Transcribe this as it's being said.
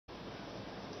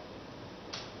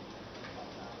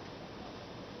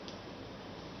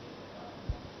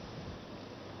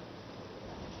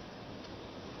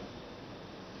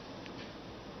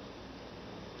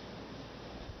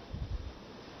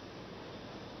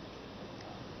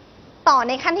ต่อใ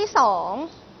นขั้นที่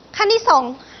2ขั้นที่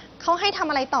2เขาให้ทำ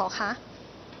อะไรต่อคะ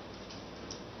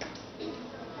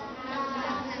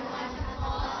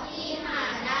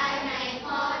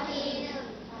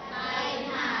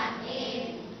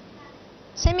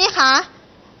ใช่ไหมคะ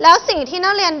แล้วสิ่งที่นั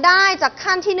กเรียนได้จาก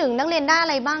ขั้นที่1นักเรียนได้อะ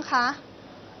ไรบ้างคะ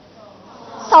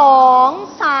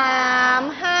2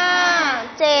 3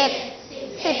 5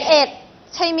 7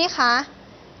 11ใช่ไหมคะ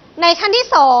ในขั้นที่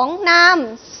2น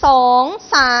ำ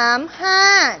2 3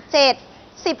 5 7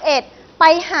 11ไป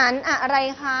หารอะไร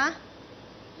คะ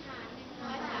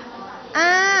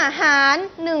หาร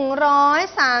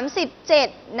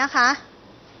137นะคะ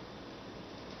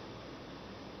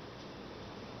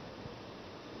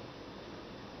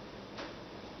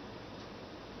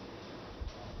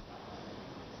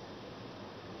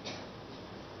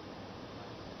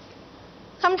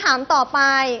คำถามต่อไป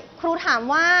ครูถาม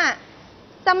ว่า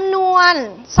จำนวน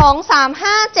2 3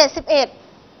 5 7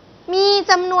 11มี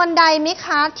จำนวนใดไหมค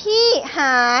ะที่ห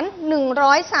าร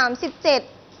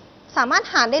137สามารถ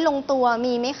หารได้ลงตัว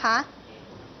มีไหมคะ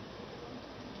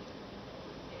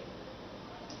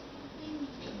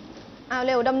เอาเ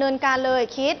ร็วดำเนินการเลย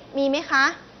คิดมีไหมคะ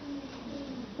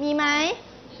มีไหม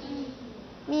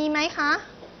มีไหมคะ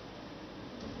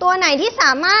ตัวไหนที่ส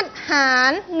ามารถหา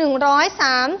ร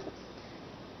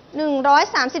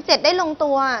137ได้ลง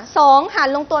ตัว2หาร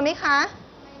ลงตัวไหมคะ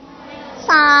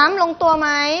3ลงตัวไหม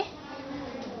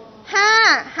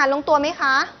5หารลงตัวไหมค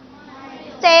ะ7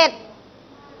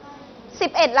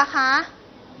 11ล่ะคะ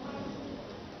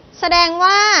แสดง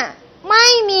ว่าไม่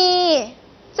มี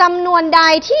จำนวนใด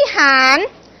ที่หาร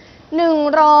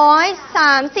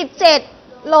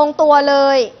137ลงตัวเล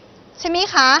ยใช่ไหม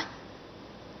คะ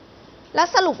แล้ว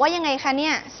สรุปว่ายังไงคะเนี่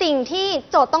ยสิ่งที่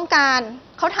โจทย์ต้องการ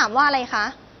เขาถามว่าอะไรคะ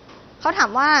เขาถาม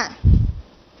ว่า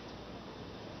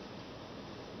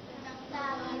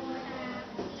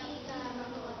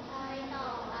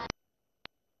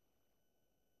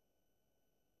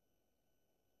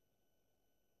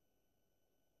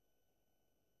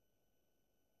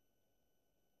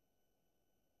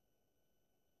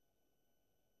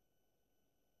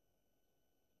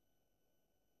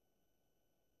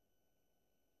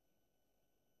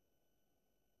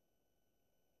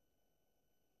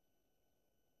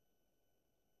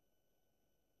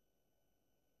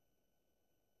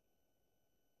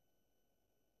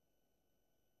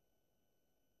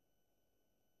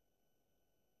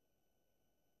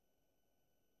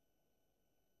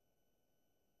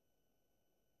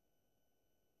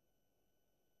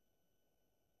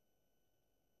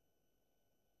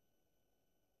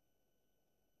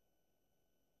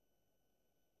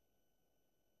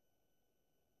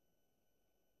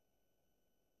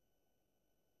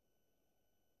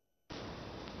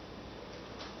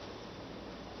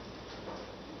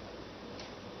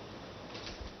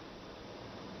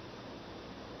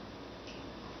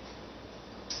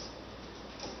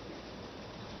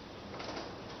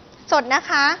จดนะ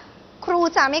คะครู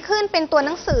จะไม่ขึ้นเป็นตัวห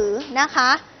นังสือนะคะ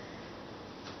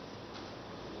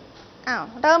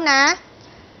เริ่มนะ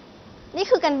นี่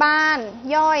คือการบ้าน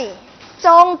ย่อยจ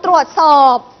งตรวจสอ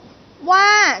บว่า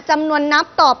จำนวนนับ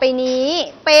ต่อไปนี้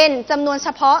เป็นจำนวนเฉ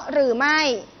พาะหรือไม่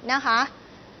นะคะ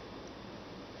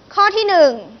ข้อที่1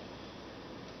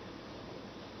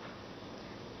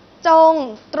จง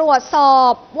ตรวจสอ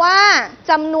บว่า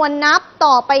จำนวนนับ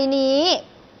ต่อไปนี้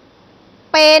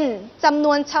เป็นจำน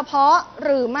วนเฉพาะห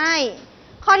รือไม่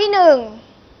ข้อที่1175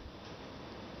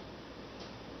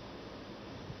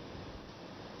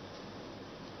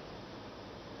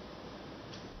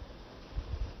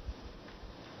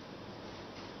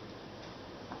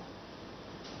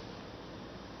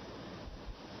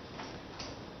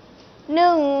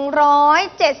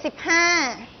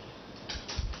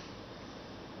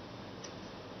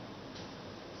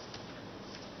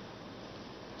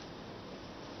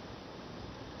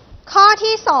ข้อ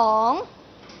ที่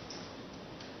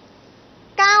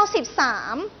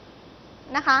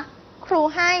293นะคะครู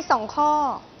ให้2ข้อ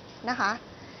นะคะ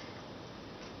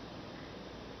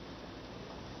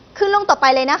ขึ้นลงต่อไป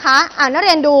เลยนะคะนักเ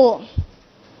รียนดู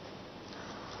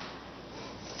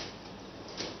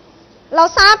เรา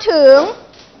ทราบถึง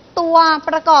ตัว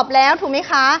ประกอบแล้วถูกไหม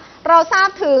คะเราทราบ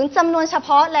ถึงจำนวนเฉพ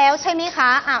าะแล้วใช่ไหมค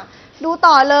ะดู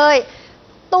ต่อเลย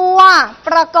ตัวป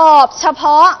ระกอบเฉพ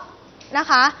าะนะ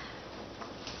คะ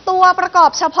ตัวประกอบ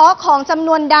เฉพาะของจำน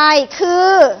วนใดคื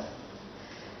อ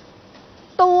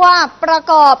ตัวประ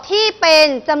กอบที่เป็น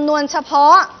จำนวนเฉพา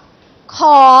ะข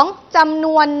องจำน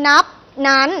วนนับ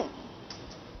นั้น 1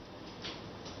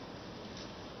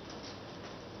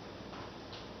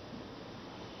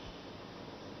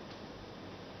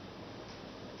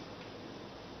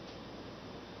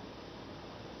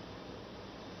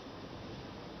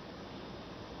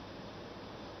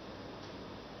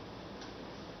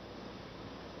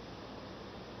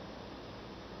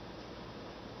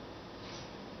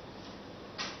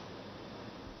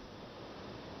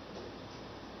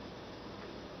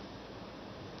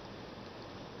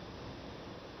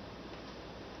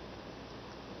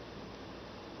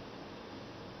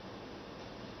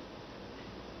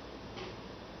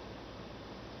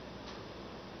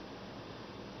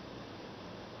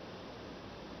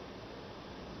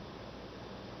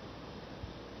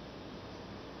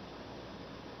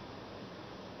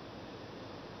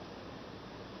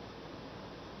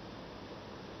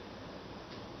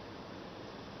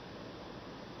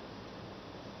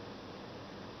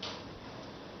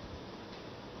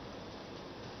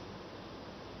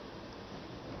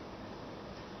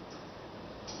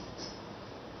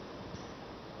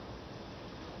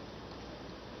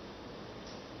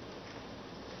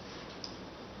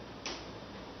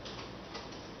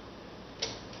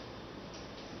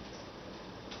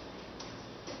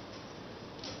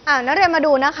 นักเรียนมา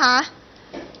ดูนะคะ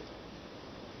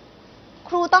ค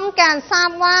รูต้องการทราบ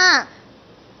ว่า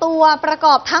ตัวประก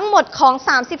อบทั้งหมดของ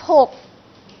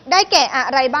36ได้แก่อะ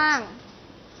ไรบ้าง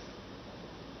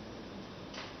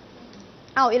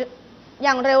เอาอ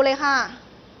ย่างเร็วเลยค่ะ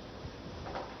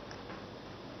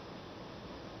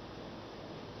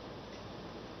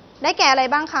ได้แก่อะไร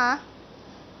บ้างคะ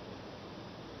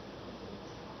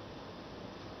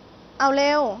เอาเ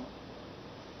ร็ว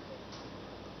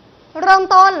เริ่ม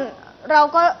ต้นเรา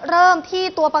ก็เริ่มที่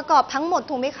ตัวประกอบทั้งหมด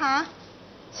ถูกไหมคะ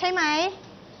ใช่ไหม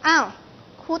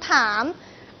ครูถาม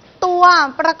ตัว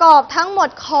ประกอบทั้งหมด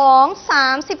ของ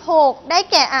36ได้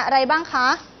แก่อะไรบ้างคะ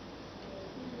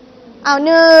1 2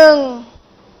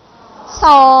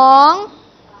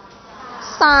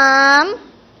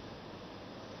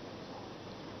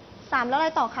 3 แล้วอะไร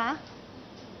ต่อคะ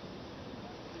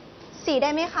4ได้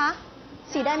ไหมคะ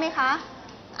4ได้ไหมคะ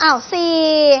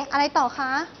4อะไรต่อค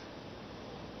ะ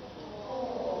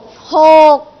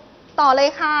6ต่อเลย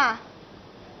ค่ะ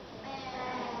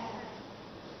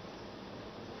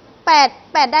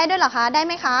8ได้ด้วยเหรอคะได้ไ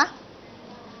หมคะ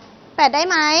8ได้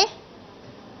ไหม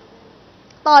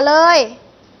ต่อเลย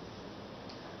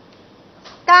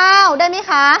9ได้ไหม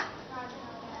คะ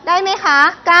ได้ไหมคะ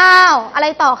9อะไร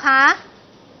ต่อคะ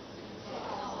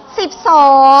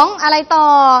12อะไรต่อ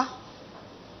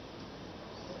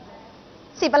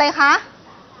10อะไรคะ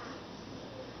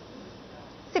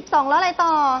12แล้วอะไร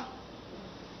ต่อ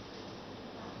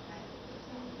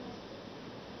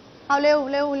เอาเ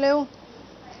ร็ว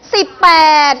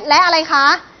18และอะไรคะ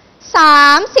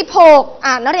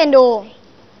36นักเรียนดู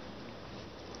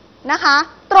นะคะ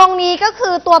ตรงนี้ก็คื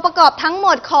อตัวประกอบทั้งหม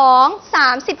ดของ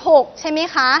36ใช่ไหม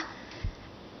คะ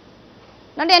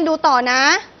นักเรียนดูต่อนะ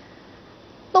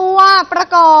ตัวประ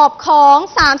กอบของ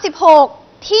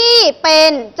36ที่เป็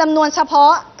นจำนวนเฉพา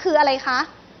ะคืออะไรคะ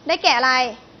ได้แก่อะไร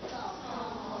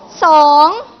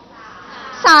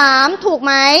2 3ถูกไ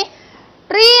หม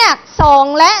เรียก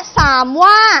2และ3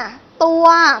ว่าตัว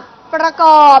ประก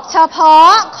อบเฉพา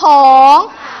ะของ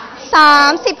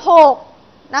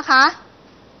36นะคะ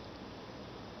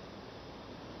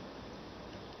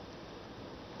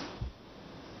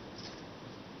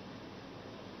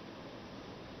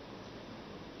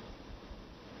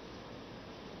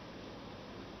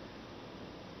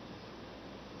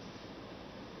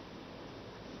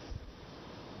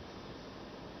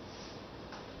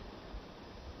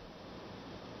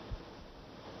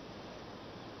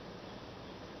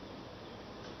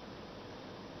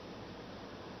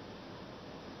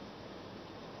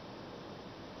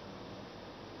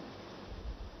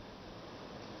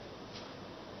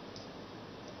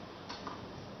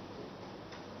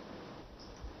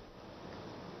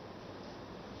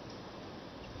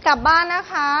กลับบ้านนะ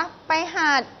คะไปห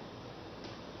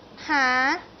า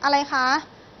อะไรคะ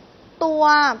ตัว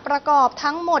ประกอบ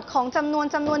ทั้งหมดของจำนว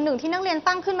นหนึ่งที่นักเรียน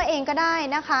ตั้งขึ้นมาเองก็ได้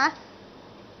นะคะ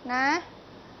นะ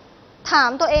ถาม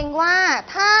ตัวเองว่า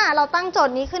ถ้าเราตั้งโจท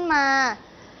ย์นี้ขึ้นมา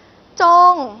จ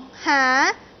งหา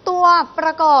ตัวปร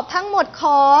ะกอบทั้งหมดข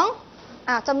อง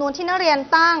จำนวนที่นักเรียน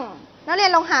ตั้งนักเรีย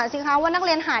นลองหาสิคะว่านักเ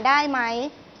รียนหาได้ไหม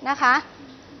นะคะ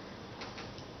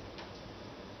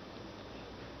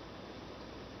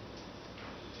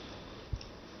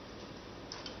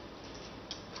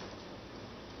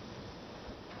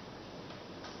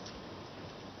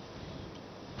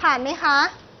ผ่านไหมคะ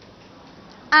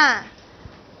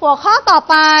หัวข้อต่อ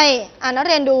ไปนักเ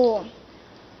รียนดู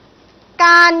ก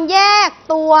ารแยก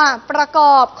ตัวประก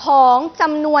อบของจ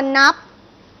ำนวนนับ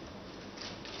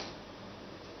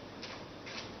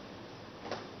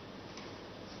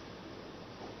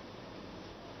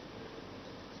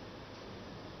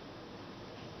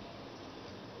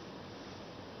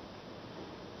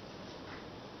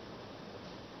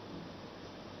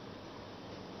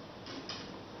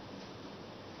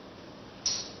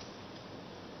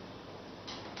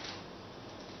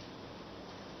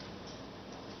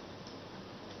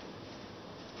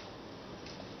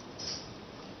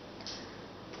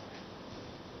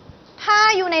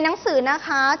อยู่ในหนังสือนะค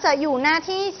ะจะอยู่หน้า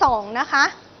ที่2นะคะ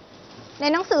ใน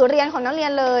หนังสือเรียนของนักเรีย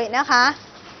นเลยนะคะ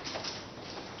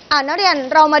นักเรียน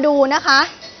เรามาดูนะคะ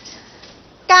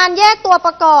การแยกตัวป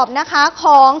ระกอบนะคะข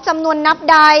องจำนวนนับ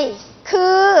ใดคื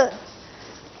อ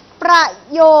ประ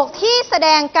โยคที่แสด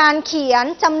งการเขียน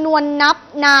จำนวนนับ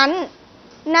นั้น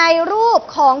ในรูป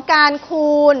ของการ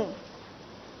คูณ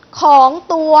ของ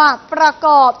ตัวประก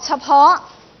อบเฉพาะ